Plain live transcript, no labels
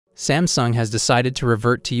Samsung has decided to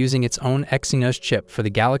revert to using its own Exynos chip for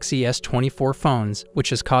the Galaxy S24 phones,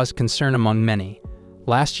 which has caused concern among many.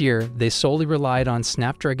 Last year, they solely relied on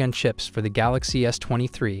Snapdragon chips for the Galaxy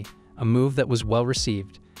S23, a move that was well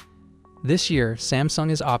received. This year,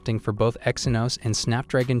 Samsung is opting for both Exynos and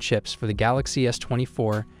Snapdragon chips for the Galaxy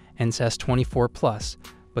S24 and S24 Plus,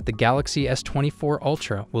 but the Galaxy S24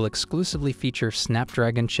 Ultra will exclusively feature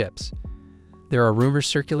Snapdragon chips. There are rumors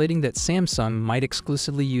circulating that Samsung might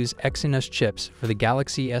exclusively use Exynos chips for the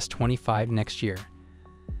Galaxy S25 next year.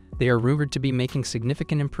 They are rumored to be making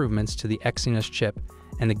significant improvements to the Exynos chip,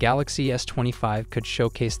 and the Galaxy S25 could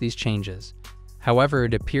showcase these changes. However,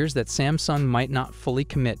 it appears that Samsung might not fully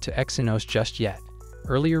commit to Exynos just yet.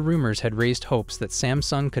 Earlier rumors had raised hopes that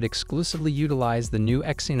Samsung could exclusively utilize the new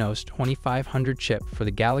Exynos 2500 chip for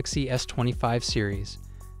the Galaxy S25 series.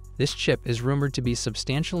 This chip is rumored to be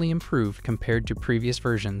substantially improved compared to previous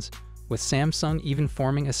versions, with Samsung even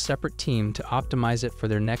forming a separate team to optimize it for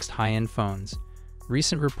their next high-end phones.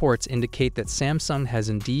 Recent reports indicate that Samsung has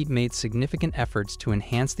indeed made significant efforts to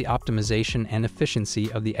enhance the optimization and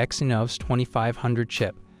efficiency of the Exynos 2500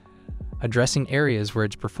 chip, addressing areas where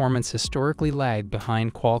its performance historically lagged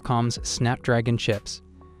behind Qualcomm's Snapdragon chips.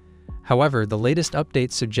 However, the latest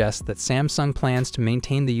updates suggest that Samsung plans to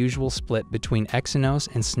maintain the usual split between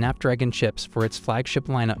Exynos and Snapdragon chips for its flagship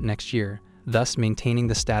lineup next year, thus maintaining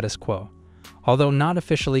the status quo. Although not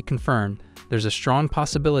officially confirmed, there's a strong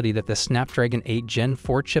possibility that the Snapdragon 8 Gen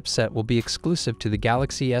 4 chipset will be exclusive to the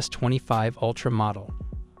Galaxy S25 Ultra model.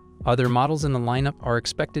 Other models in the lineup are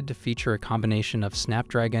expected to feature a combination of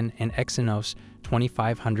Snapdragon and Exynos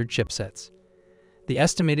 2500 chipsets. The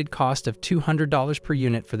estimated cost of $200 per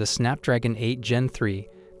unit for the Snapdragon 8 Gen 3,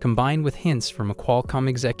 combined with hints from a Qualcomm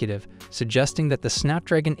executive suggesting that the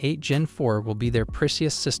Snapdragon 8 Gen 4 will be their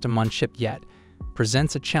priciest system on chip yet,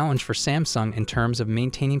 presents a challenge for Samsung in terms of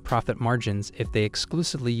maintaining profit margins if they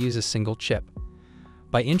exclusively use a single chip.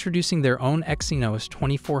 By introducing their own Exynos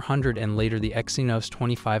 2400 and later the Exynos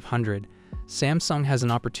 2500, Samsung has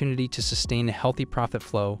an opportunity to sustain a healthy profit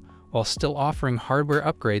flow while still offering hardware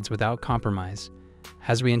upgrades without compromise.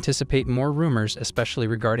 As we anticipate more rumors, especially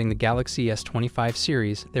regarding the Galaxy S25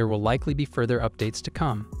 series, there will likely be further updates to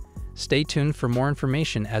come. Stay tuned for more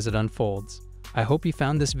information as it unfolds. I hope you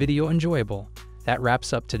found this video enjoyable. That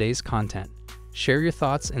wraps up today's content. Share your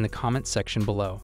thoughts in the comments section below.